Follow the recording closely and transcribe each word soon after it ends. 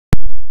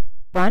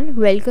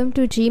Welcome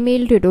to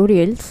Gmail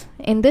tutorials.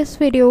 In this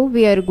video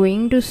we are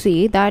going to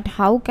see that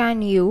how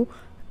can you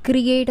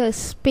create a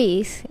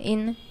space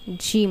in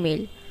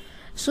Gmail.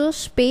 So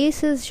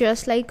space is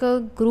just like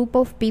a group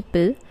of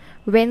people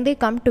when they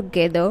come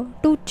together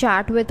to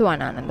chat with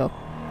one another.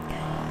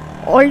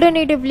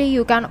 Alternatively,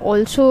 you can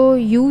also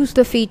use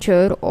the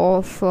feature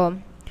of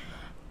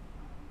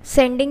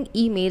sending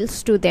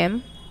emails to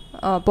them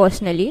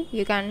personally.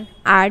 You can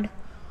add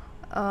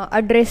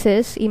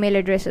email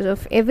addresses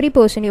of every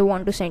person you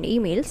want to send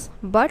emails,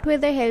 but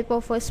with the help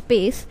of a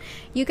space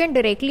you can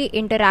directly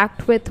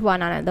interact with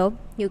one another.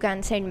 You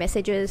can send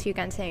messages, you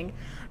can send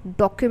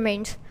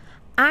documents,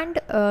 and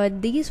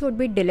these would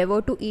be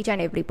delivered to each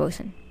and every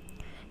person.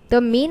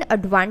 The main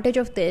advantage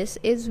of this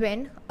is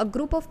when a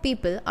group of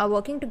people are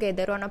working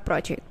together on a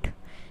project,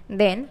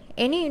 then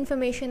any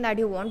information that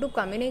you want to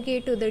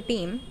communicate to the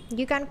team,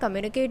 you can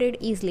communicate it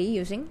easily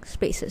using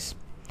spaces.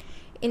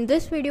 In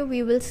this video,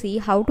 we will see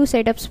how to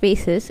set up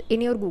spaces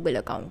in your Google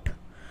account.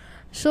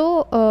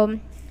 So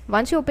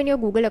once you open your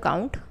Google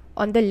account,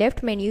 on the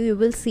left menu, you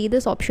will see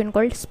this option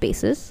called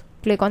spaces.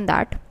 Click on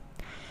that.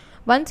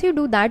 Once you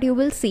do that, you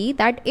will see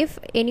that if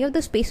any of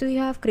the spaces you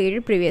have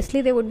created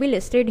previously, they would be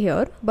listed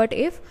here. But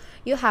if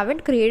you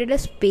haven't created a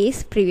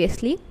space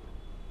previously,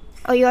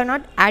 or you are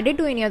not added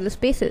to any of the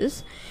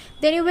spaces,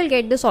 then you will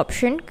get this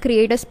option,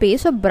 create a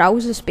space or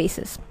browse the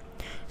spaces.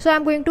 So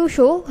I'm going to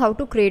show how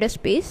to create a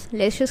space.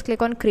 Let's just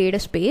click on create a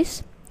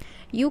space.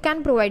 You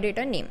can provide it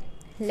a name.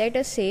 Let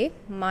us say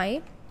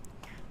my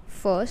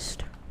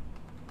first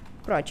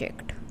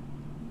project.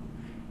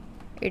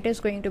 It is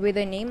going to be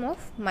the name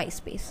of my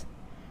space.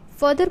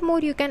 Furthermore,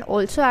 you can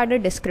also add a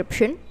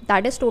description.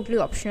 That is totally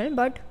optional,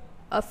 but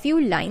a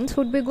few lines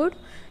would be good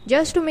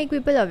just to make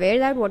people aware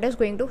that what is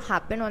going to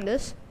happen on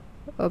this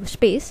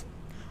space,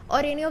 or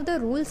any of the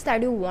rules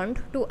that you want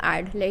to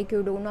add, like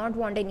you do not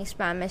want any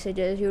spam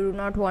messages, you do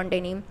not want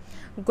any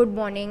good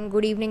morning,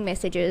 good evening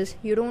messages,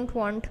 you don't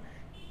want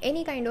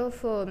any kind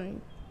of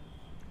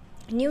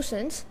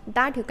nuisance,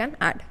 that you can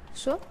add.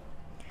 So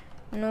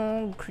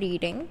no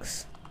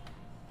greetings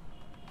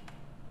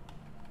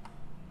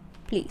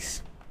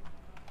please.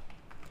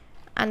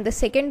 And the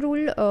second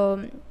rule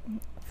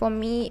for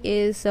me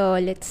is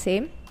let's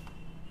say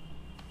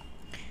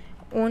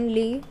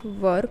only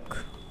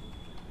work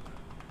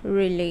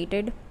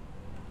related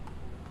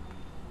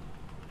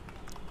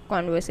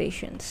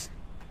conversations,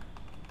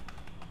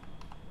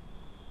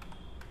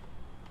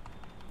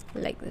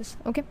 like this.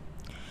 Okay,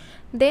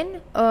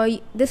 then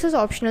this is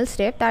optional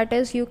step, that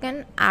is you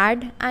can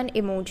add an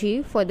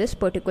emoji for this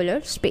particular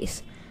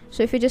space.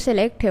 So if you just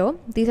select here,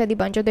 these are the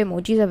bunch of the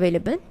emojis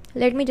available.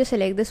 Let me just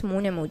select this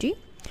moon emoji.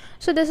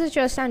 So this is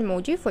just an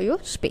emoji for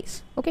your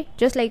space. Okay,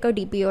 just like a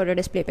DP or a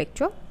display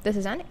picture, this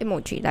is an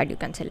emoji that you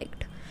can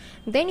select.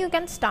 Then you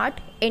can start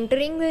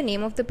entering the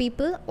name of the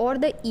people or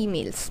the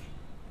emails.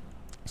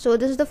 So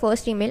this is the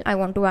first email I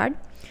want to add.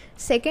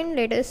 Second,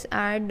 let us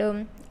add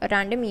a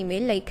random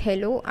email like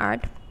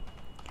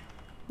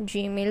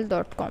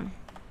hello@gmail.com.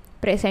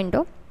 Press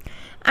enter.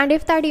 And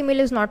if that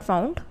email is not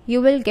found,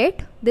 you will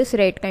get this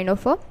red kind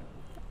of a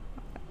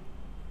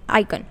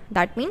icon.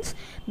 That means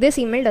this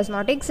email does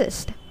not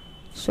exist.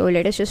 So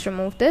let us just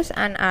remove this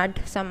and add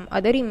some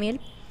other email.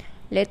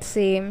 Let's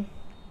say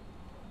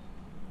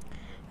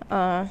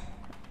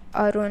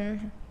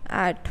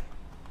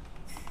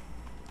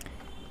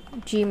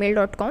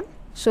arun@gmail.com.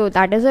 So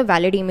that is a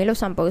valid email of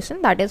some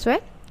person. That is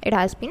why it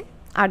has been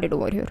added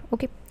over here.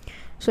 Okay,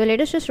 so let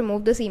us just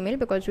remove this email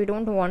because we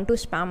don't want to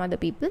spam other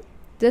people.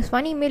 This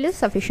one email is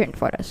sufficient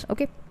for us.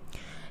 Okay,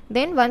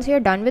 then once you are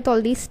done with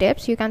all these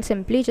steps, you can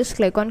simply just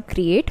click on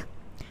create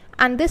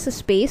and this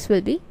space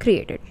will be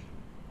created.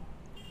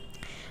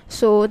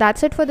 So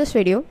that's it for this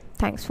video.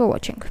 Thanks for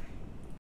watching.